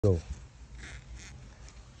Go.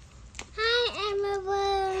 Hi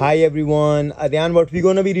everyone. Hi everyone. Adyan, what we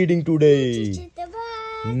gonna be reading today?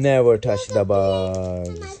 Never touch the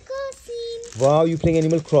bugs. Wow, you playing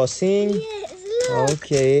Animal Crossing? Yes, look.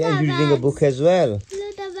 Okay, and you reading a book as well?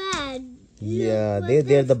 Look the bag. Yeah,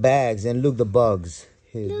 they're the bags, and look the bugs.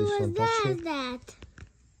 Here, Look this one, touch it. that.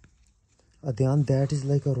 Adyan, that is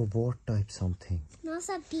like a robot type something. Not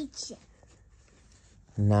a picture.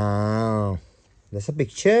 No, that's a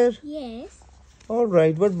picture. Yes. All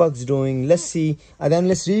right, what bug's doing? Let's see. Adyan,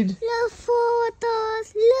 let's read. Look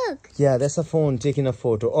photos. Look. Yeah, that's a phone taking a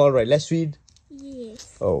photo. All right, let's read.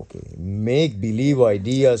 Yes. Okay, Make Believe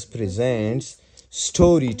Ideas presents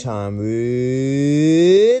Story Time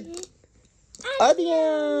with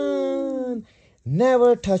Adyan.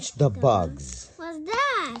 Never touch the bugs. What's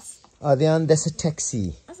that? Adyan, that's a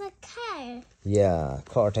taxi. It's a car. Yeah,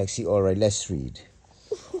 car taxi. All right, let's read.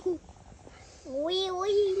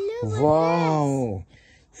 Look. Wow,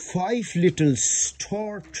 5 little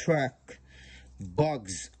Star Trek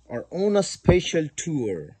bugs are on a special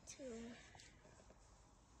tour.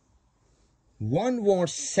 One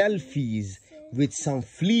wants selfies with some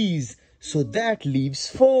fleas, so that leaves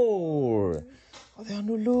 4. Oh, they are,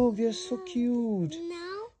 no, look, they're so cute.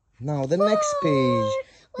 Now the next page.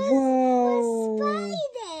 Wow.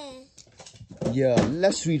 Spider. Yeah,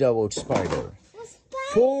 let's read about spider.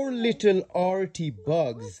 4 little arty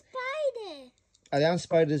bugs. Spider. Adyan,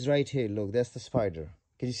 spider is right here. Look, that's the spider.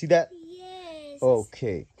 Can you see that? Yes.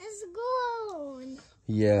 Okay. Let's go.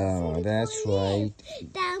 Yeah, that's right.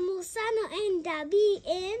 The Musano and the bee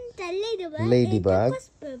and the Ladybug.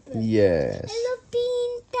 And the Yes. Hello,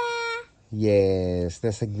 Pinta. Yes,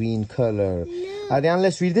 that's a green color. Look. Adyan,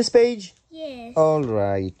 let's read this page. Yes. All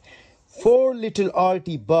right. 4 little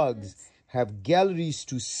arty bugs have galleries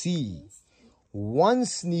to see. One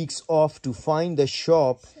sneaks off to find the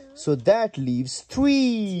shop, so that leaves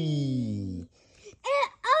 3.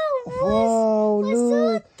 Wow,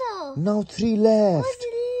 look. Now 3 left. What's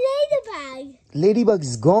ladybug? Ladybug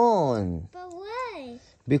is gone. But why?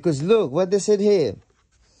 Because look what they said here.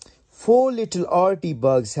 4 little arty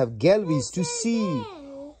bugs have galleries to see.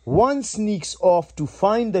 One sneaks off to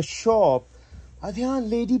find the shop. Adyan,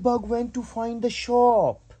 Ladybug went to find the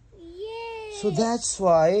shop. Yes. So that's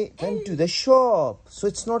why it went to the shop. So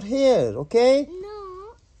it's not here, okay?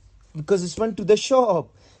 No. Because it went to the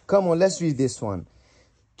shop. Come on, let's read this one.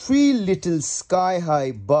 3 little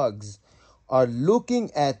sky-high bugs are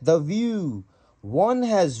looking at the view. One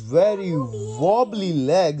has very wobbly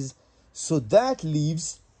legs, so that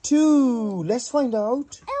leaves 2. Let's find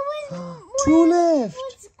out. 2 left.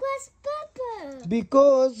 What's grasshopper?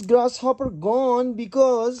 Because grasshopper gone,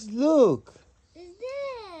 because look, Is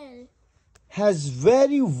there? has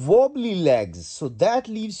very wobbly legs, so that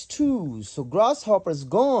leaves 2. So grasshopper's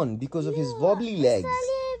gone because of his wobbly legs.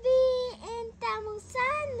 And the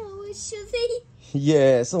Musano, which should be.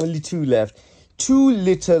 Yes, only 2 left. 2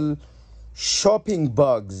 little shopping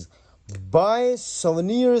bugs buy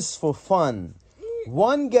souvenirs for fun.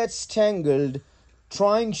 One gets tangled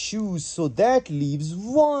trying shoes, so that leaves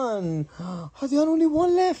 1. There are only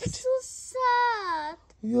 1 left. So sad.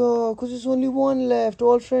 Yeah, because there's only 1 left.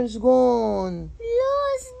 All friends gone.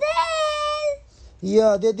 Lose them.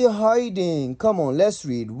 Yeah, they're hiding. Come on, let's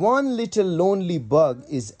read. 1 little lonely bug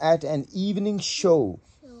is at an evening show.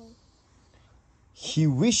 He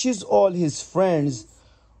wishes all his friends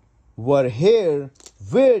were here.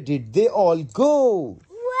 Where did they all go?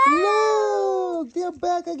 Wow. Look, they're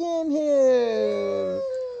back again here.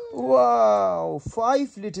 Wow,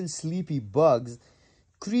 5 little sleepy bugs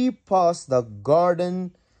creep past the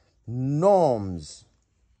garden gnomes.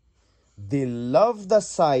 They love the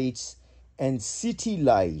sights and city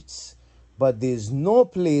lights, but there's no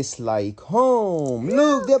place like home.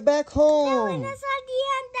 Look, they're back home. That one is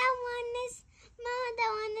Adyan, that one is Mama,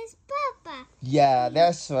 that one is Papa. Yeah,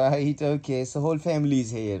 that's right. Okay, so whole family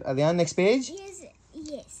is here. Adyan, next page?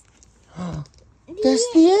 Yes. That's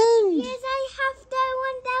the end. Yes, I have that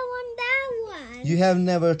one. You have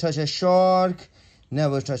never touched a shark,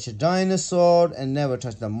 never touched a dinosaur, and never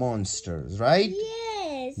touched the monsters, right?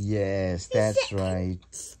 Yes. Yes, that's right.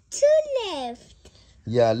 2 left.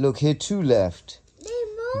 Yeah, look, here 2 left.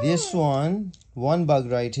 More. This one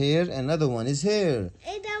bug right here, another one is here.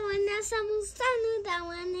 And that one is a Musano, that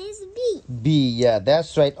one is B. B, yeah,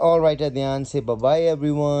 that's right. All right, Adyan, say bye-bye,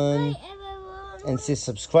 everyone. Bye, everyone. And say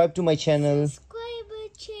subscribe to my channel. Subscribe our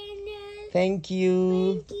channel. Thank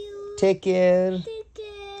you. Thank you. Take care. Take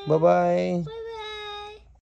care. Bye-bye. Bye.